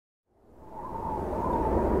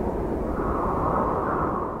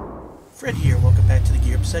Fred here, welcome back to the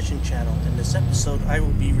Gear Obsession channel. In this episode I will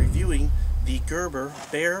be reviewing the Gerber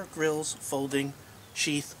Bear Grylls Folding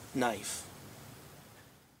Sheath Knife.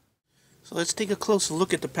 So let's take a closer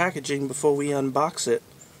look at the packaging before we unbox it.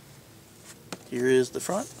 Here is the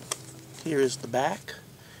front, here is the back.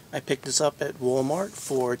 I picked this up at Walmart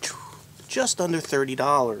for just under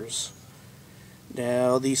 $30.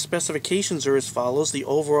 Now the specifications are as follows. The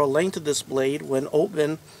overall length of this blade when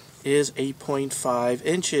open is 8.5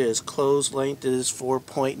 inches. Closed length is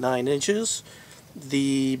 4.9 inches.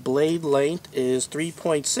 The blade length is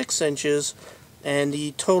 3.6 inches, and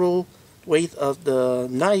the total weight of the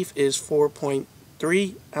knife is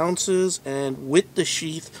 4.3 ounces, and with the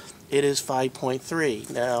sheath it is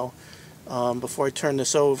 5.3. Now before I turn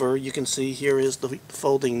this over, you can see here is the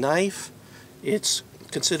folding knife. It's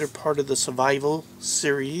considered part of the survival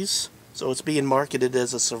series, so it's being marketed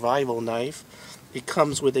as a survival knife. It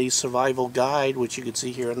comes with a survival guide, which you can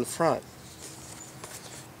see here in the front.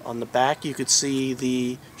 On the back you could see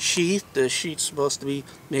the sheath. The sheath's supposed to be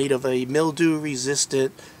made of a mildew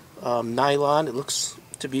resistant nylon. It looks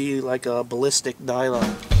to be like a ballistic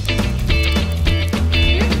nylon.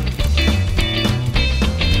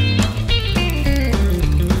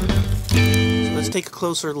 So let's take a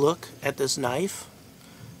closer look at this knife.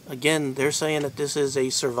 Again, they're saying that this is a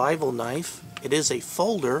survival knife. It is a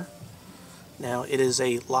folder. Now it is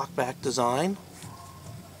a lockback design.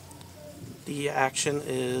 The action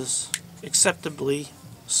is acceptably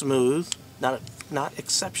smooth, not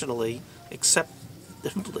exceptionally,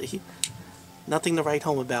 acceptably. Nothing to write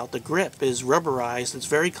home about. The grip is rubberized. It's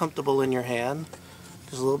very comfortable in your hand.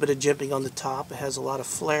 There's a little bit of jimping on the top. It has a lot of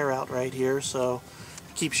flare out right here, so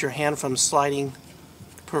it keeps your hand from sliding,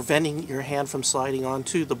 preventing your hand from sliding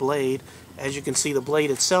onto the blade. As you can see, the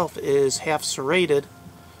blade itself is half serrated.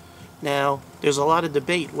 Now, there's a lot of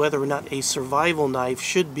debate whether or not a survival knife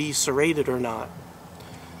should be serrated or not.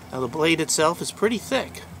 Now, the blade itself is pretty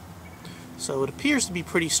thick, so it appears to be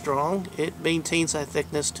pretty strong. It maintains that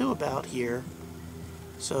thickness to about here,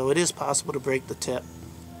 so it is possible to break the tip.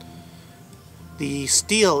 The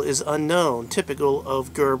steel is unknown, typical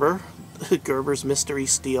of Gerber, Gerber's mystery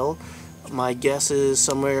steel. My guess is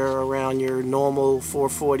somewhere around your normal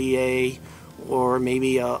 440A or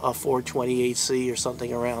maybe a 428C or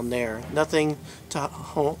something around there. Nothing to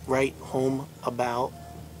write home about.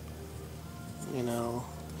 You know,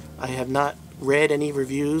 I have not read any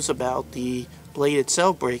reviews about the blade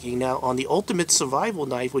itself breaking. Now, on the Ultimate Survival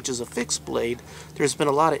Knife, which is a fixed blade, there's been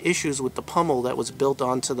a lot of issues with the pommel that was built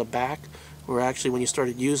onto the back, where actually when you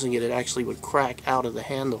started using it, it actually would crack out of the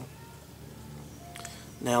handle.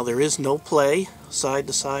 Now, there is no play, side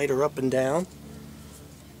to side or up and down.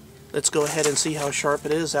 Let's go ahead and see how sharp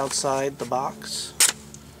it is outside the box.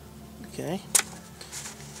 Okay.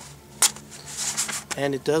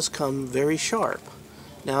 And it does come very sharp.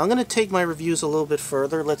 Now I'm going to take my reviews a little bit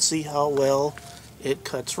further. Let's see how well it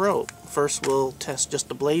cuts rope. First we'll test just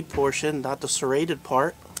the blade portion, not the serrated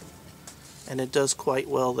part. And it does quite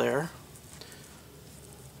well there.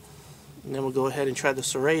 And then we'll go ahead and try the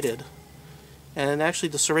serrated. And actually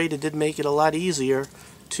the serrated did make it a lot easier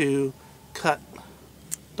to cut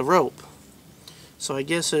the rope. So I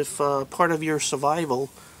guess if part of your survival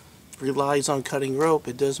relies on cutting rope,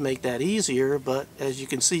 it does make that easier, but as you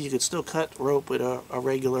can see, you could still cut rope with a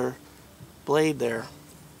regular blade there.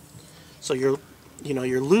 So you're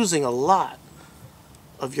losing a lot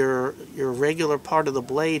of your regular part of the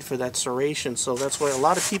blade for that serration. So that's why a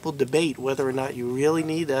lot of people debate whether or not you really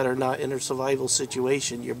need that or not in a survival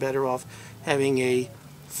situation. You're better off having a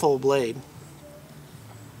full blade.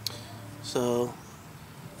 So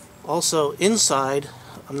also inside,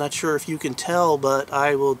 I'm not sure if you can tell, but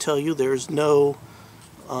I will tell you there's no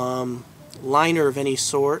liner of any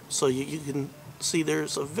sort, so you can see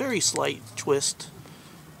there's a very slight twist,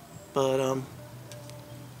 but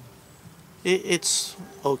it's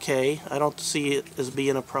okay. I don't see it as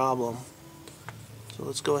being a problem. So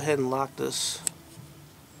let's go ahead and lock this.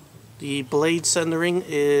 The blade centering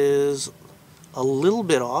is a little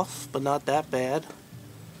bit off, but not that bad.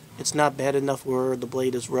 It's not bad enough where the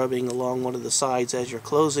blade is rubbing along one of the sides as you're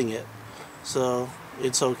closing it, so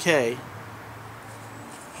it's okay.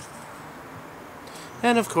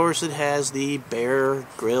 And of course it has the Bear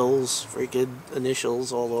Grylls freaking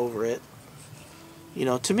initials all over it. You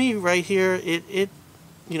know, to me right here,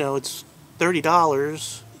 it's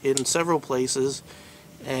 $30 in several places,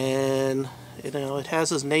 and you know, it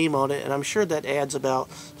has his name on it, and I'm sure that adds about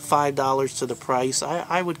 $5 to the price.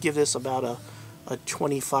 I would give this about a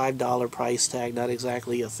 $25 price tag, not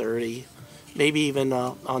exactly a $30, maybe even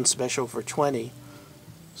on special for $20.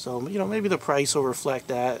 So, you know, maybe the price will reflect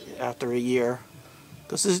that after a year.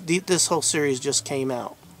 because this whole series just came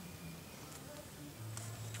out.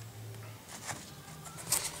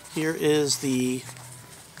 Here is the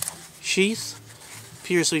sheath.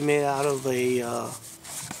 Appears to be made out of a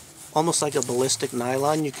almost like a ballistic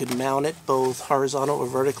nylon. You could mount it both horizontal or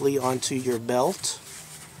vertically onto your belt.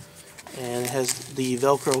 And it has the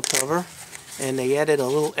Velcro cover. And they added a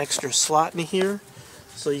little extra slot in here,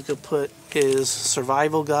 so you could put his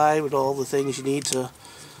survival guide with all the things you need to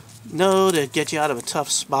know to get you out of a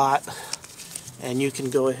tough spot. And you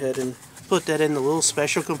can go ahead and put that in the little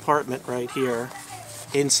special compartment right here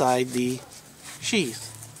inside the sheath.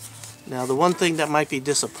 Now the one thing that might be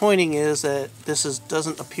disappointing is that this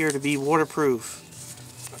doesn't appear to be waterproof.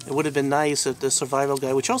 It would have been nice if the survival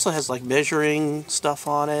guide, which also has like measuring stuff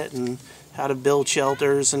on it and how to build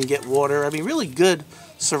shelters and get water. I mean, really good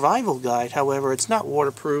survival guide. However, it's not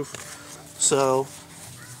waterproof, so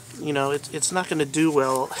you know it's not going to do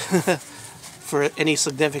well for any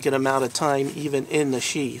significant amount of time, even in the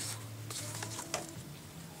sheath.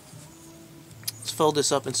 Let's fold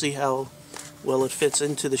this up and see how well it fits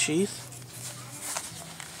into the sheath.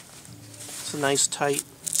 It's a nice, tight,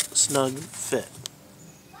 snug fit.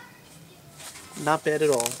 Not bad at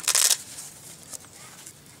all.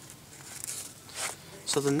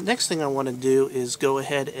 So the next thing I want to do is go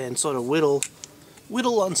ahead and sort of whittle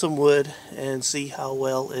on some wood and see how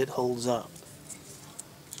well it holds up.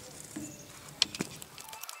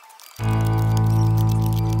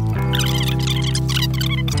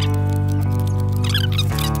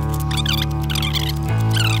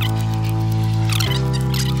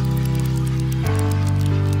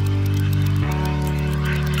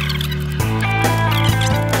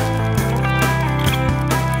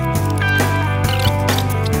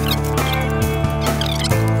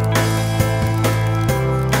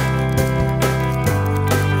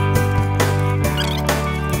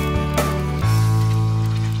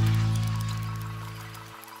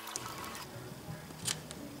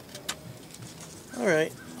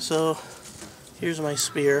 Alright, so here's my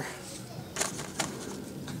spear.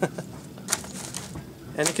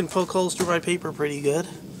 And it can poke holes through my paper pretty good.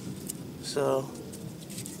 So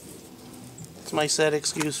it's my sad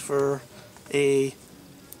excuse for a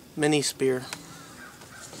mini spear.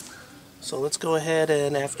 So let's go ahead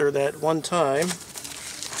and after that one time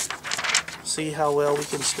see how well we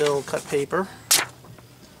can still cut paper.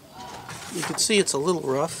 You can see it's a little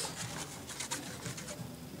rough,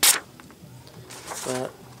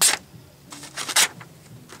 but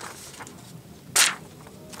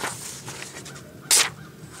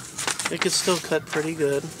it could still cut pretty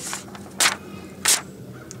good.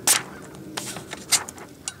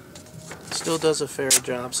 Still does a fair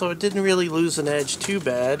job, so it didn't really lose an edge too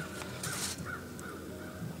bad.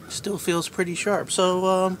 Still feels pretty sharp.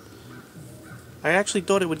 So I actually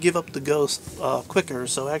thought it would give up the ghost quicker,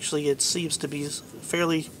 so actually it seems to be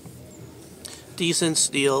fairly decent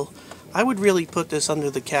steel. I would really put this under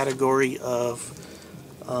the category of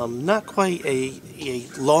not quite a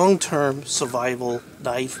long-term survival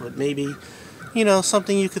knife, but maybe, you know,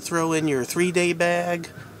 something you could throw in your 3-day bag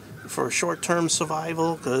for short-term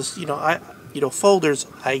survival. Because folders,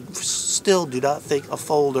 I still do not think a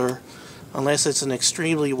folder, unless it's an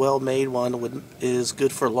extremely well-made one, is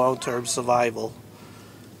good for long-term survival.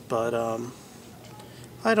 But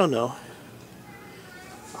I don't know.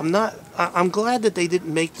 I'm glad that they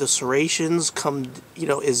didn't make the serrations come,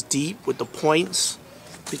 as deep with the points,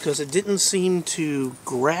 because it didn't seem to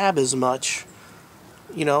grab as much.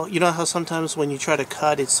 You know how sometimes when you try to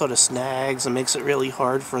cut, it sort of snags and makes it really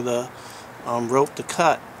hard for the rope to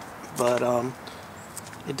cut. But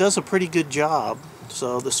it does a pretty good job.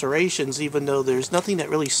 So the serrations, even though there's nothing that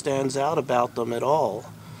really stands out about them at all,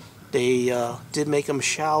 they did make them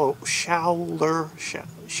shallow. I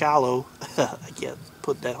can't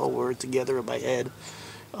put that whole word together in my head.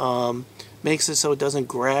 Makes it so it doesn't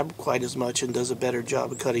grab quite as much and does a better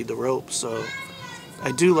job of cutting the rope. So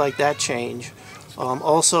I do like that change.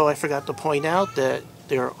 Also, I forgot to point out that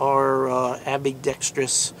there are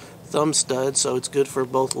ambidextrous thumb studs, so it's good for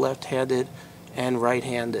both left-handed and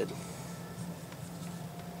right-handed.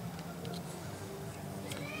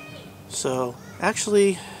 So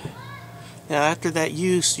actually, after that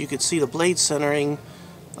use, you could see the blade centering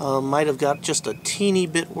might have got just a teeny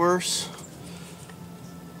bit worse.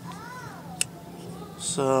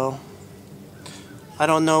 So I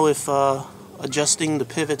don't know if adjusting the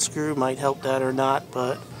pivot screw might help that or not,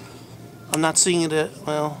 but I'm not seeing it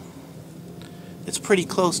well, it's pretty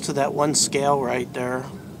close to that one scale right there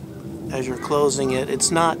as you're closing it.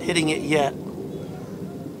 It's not hitting it yet,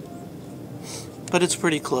 but it's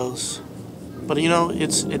pretty close. But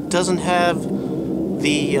it doesn't have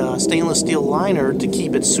the stainless steel liner to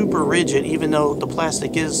keep it super rigid, even though the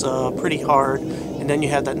plastic is pretty hard, and then you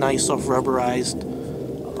have that nice soft rubberized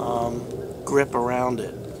grip around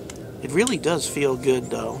it. It really does feel good,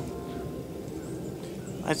 though.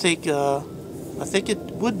 I think it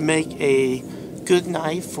would make a good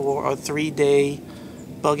knife for a 3-day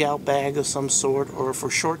bug-out bag of some sort, or for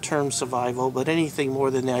short-term survival, but anything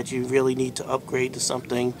more than that, you really need to upgrade to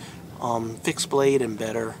something fixed blade and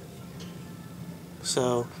better.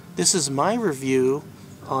 So this is my review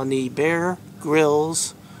on the Bear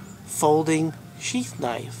Grylls folding sheath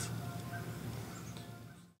knife.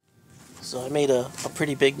 So I made a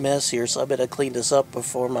pretty big mess here, so I better clean this up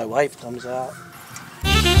before my wife comes out.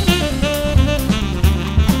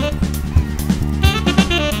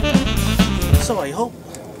 So I hope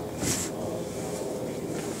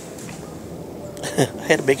I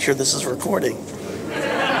had to make sure this is recording.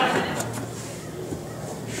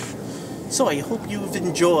 So I hope you've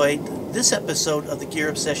enjoyed this episode of the Gear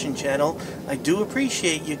Obsession channel. I do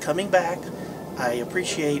appreciate you coming back. I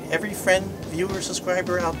appreciate every friend, viewer,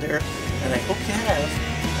 subscriber out there, and I hope you have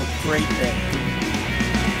a great day.